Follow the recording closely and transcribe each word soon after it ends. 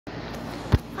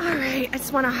Alright, I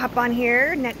just want to hop on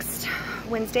here. Next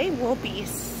Wednesday will be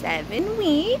 7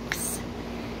 weeks.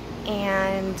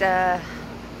 And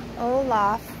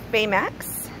Olaf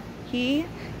Baymax,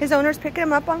 his owner's picking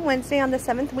him up on Wednesday on the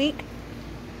 7th week.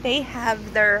 They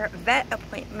have their vet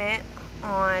appointment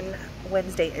on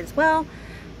Wednesday as well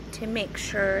to make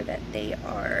sure that they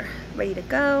are ready to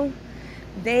go.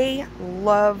 They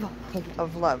love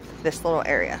this little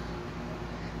area.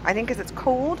 I think because it's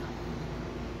cold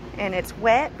and it's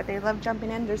wet, but they love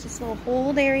jumping in. There's this little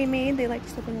hold area made. They like to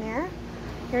slip in there.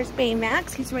 Here's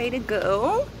Baymax. He's ready to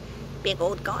go. Big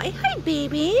old guy. Hi,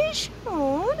 babies.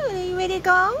 Oh, are you ready to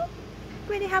go?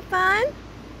 Ready to have fun?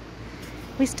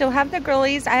 We still have the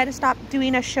girlies. I had to stop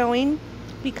doing a showing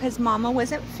because Mama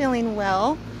wasn't feeling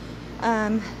well.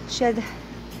 She had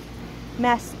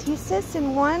mastitis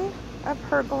in one of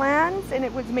her glands and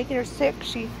it was making her sick.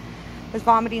 She was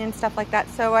vomiting and stuff like that,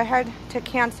 so I had to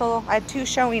cancel. I had 2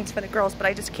 showings for the girls, but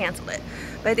I just canceled it.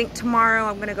 But I think tomorrow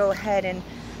I'm gonna go ahead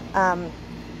and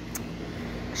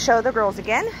show the girls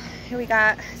again. Here we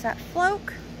got, is that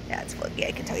Floke? Yeah, it's Floke. Yeah,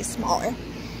 I can tell he's smaller.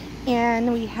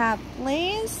 And we have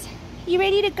Blaze. You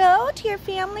ready to go to your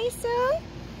family soon?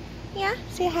 Yeah,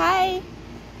 say hi.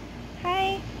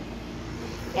 Hi.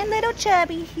 And little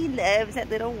Chubby, he loves that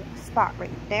little spot right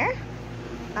there.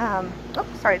 Oh,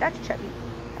 sorry, that's Chubby.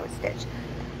 That was Stitch.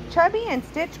 Chubby and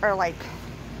Stitch are like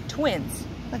twins.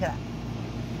 Look at that.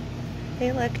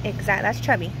 They look exact. That's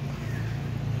Chubby.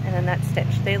 And then that's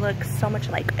Stitch. They look so much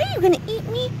alike. Are you gonna eat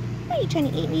me? Why are you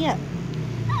trying to eat me up?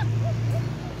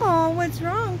 Oh, what's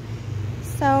wrong?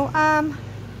 So,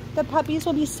 the puppies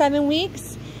will be 7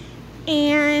 weeks,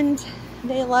 and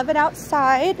they love it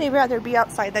outside. They'd rather be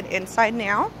outside than inside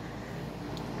now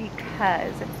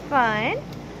because it's fun.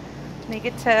 They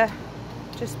get to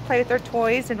just play with their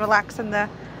toys and relax in the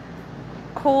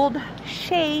cold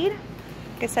shade.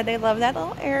 Like I said, they love that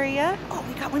little area. Oh,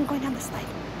 we got one going down the slide.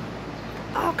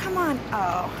 Oh, come on.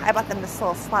 Oh, I bought them this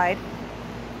little slide.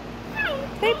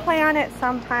 They play on it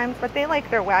sometimes, but they like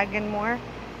their wagon more.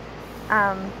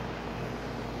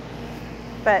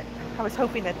 But I was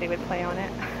hoping that they would play on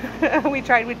it. We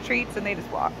tried with treats and they just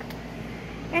walk.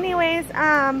 Anyways,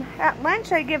 at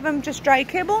lunch I give them just dry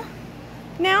kibble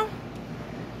now.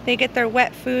 They get their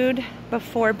wet food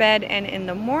before bed and in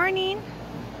the morning.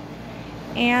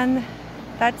 And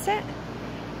that's it.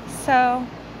 So,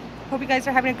 hope you guys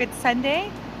are having a good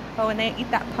Sunday. Oh, and they eat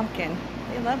that pumpkin.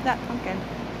 They love that pumpkin.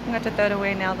 I'm gonna have to throw it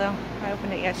away now though. I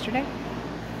opened it yesterday.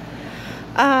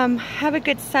 Have a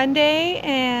good Sunday,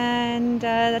 and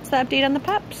that's the update on the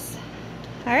pups.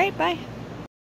 All right, bye.